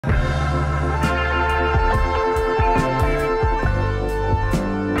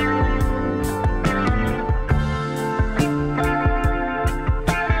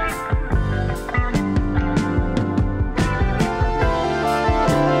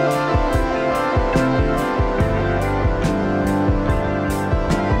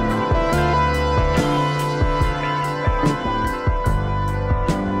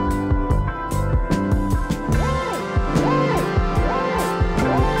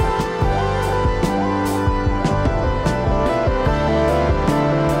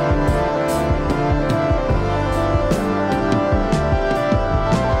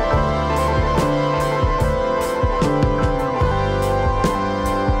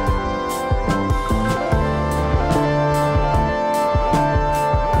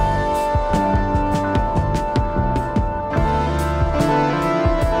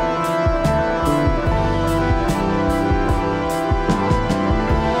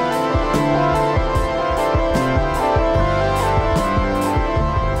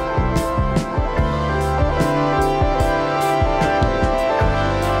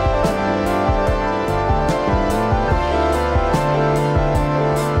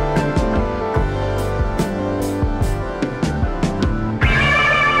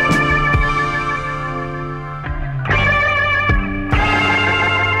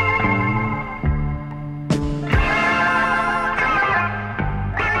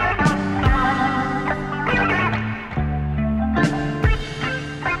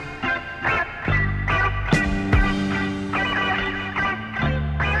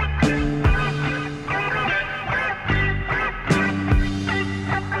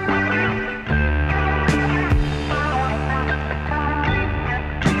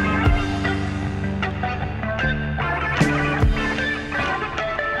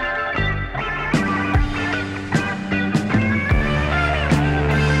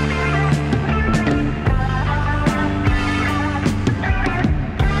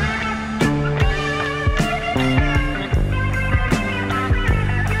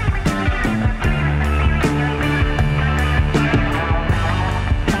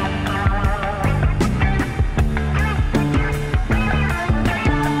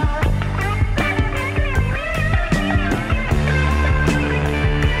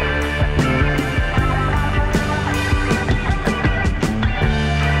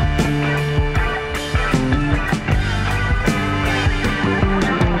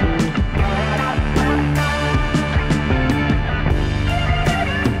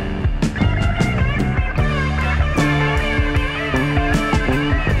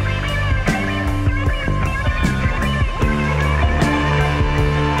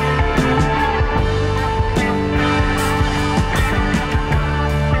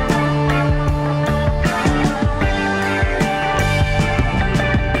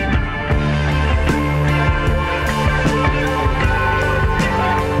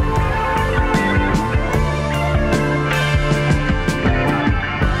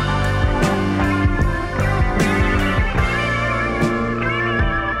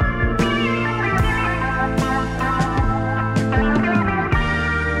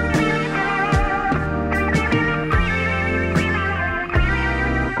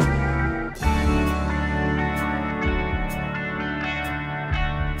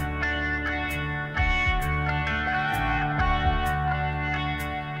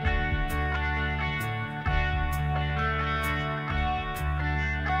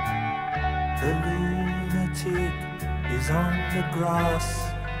is on the grass.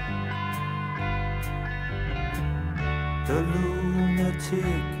 The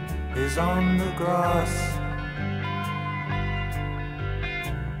lunatic is on the grass,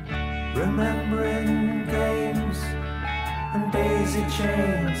 remembering games and daisy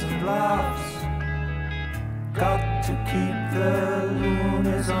chains and laughs. Got to keep the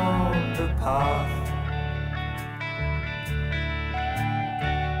loonies on the path.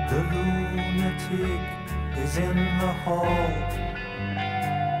 The lunatic is in the hall.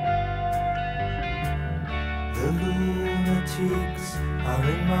 The lunatics are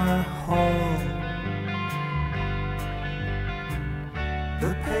in my hall.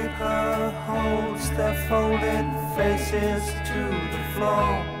 The paper holds their folded faces to the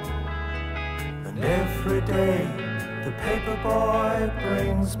floor, and every day the paper boy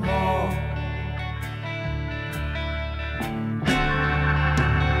brings more.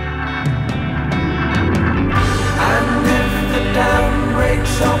 And if the dam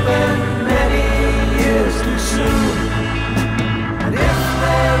breaks open many years too soon, and if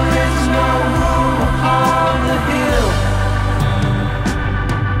there is no room upon the hill,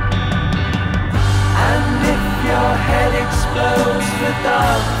 and if your head explodes with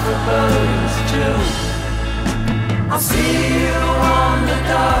dark forebodings too, I'll see you on the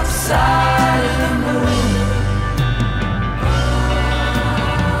dark side of the moon.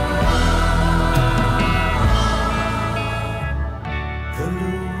 The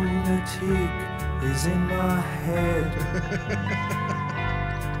lunatic is in my head.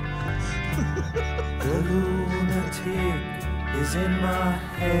 The lunatic is in my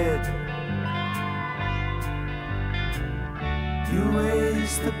head. You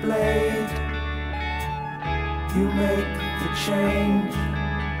raise the blade, you make the change,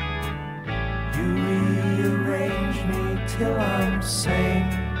 you rearrange me till I'm sane.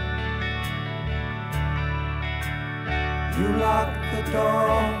 You lock the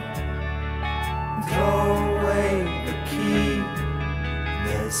door and throw away the key.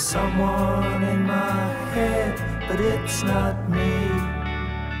 There's someone in my head, but it's not me.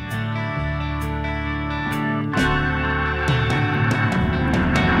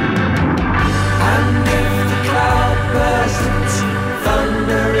 And if the cloud bursts,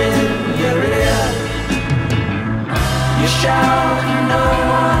 thunder in your ear, you shout and no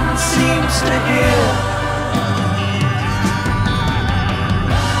one seems to hear.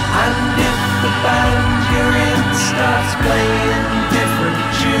 And if the band you're in starts playing different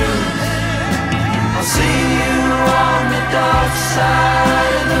tunes, I'll see you on the dark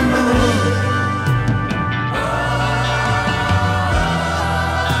side of the moon.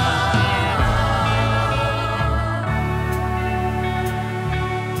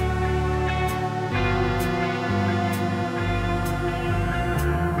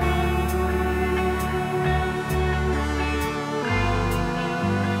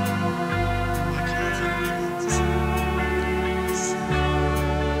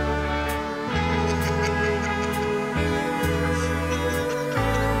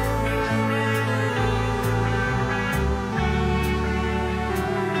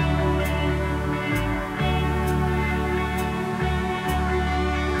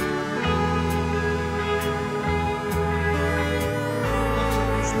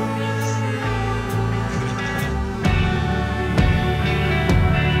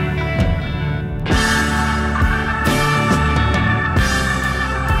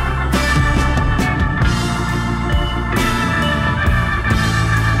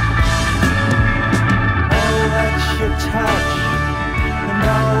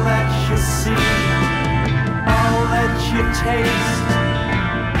 Taste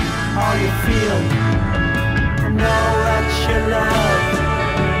all you feel, and all that you love,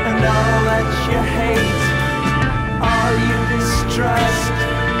 and all that you hate, all you distrust,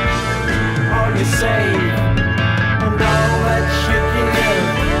 all you save, and all that you give,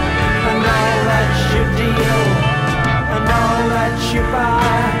 and all that you deal, and all that you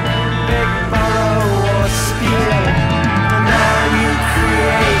buy, beg, borrow or steal, and all you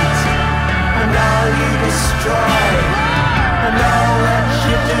create, and all you destroy, and all that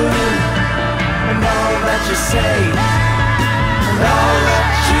you do, and all that you say, and all that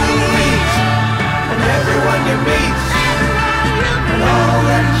you eat, and everyone you meet, and all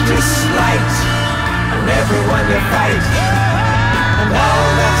that you slight, and everyone you fight, and all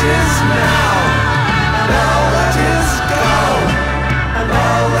that is now, and all that is gone, and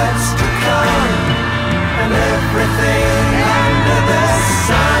all that's to come, and everything under the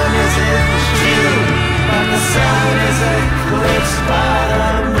sun is in June, but the sun is eclipsed by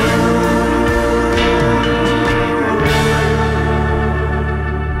the moon.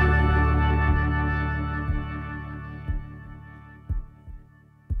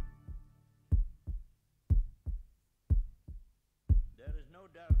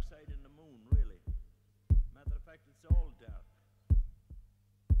 fact, it's all doubt.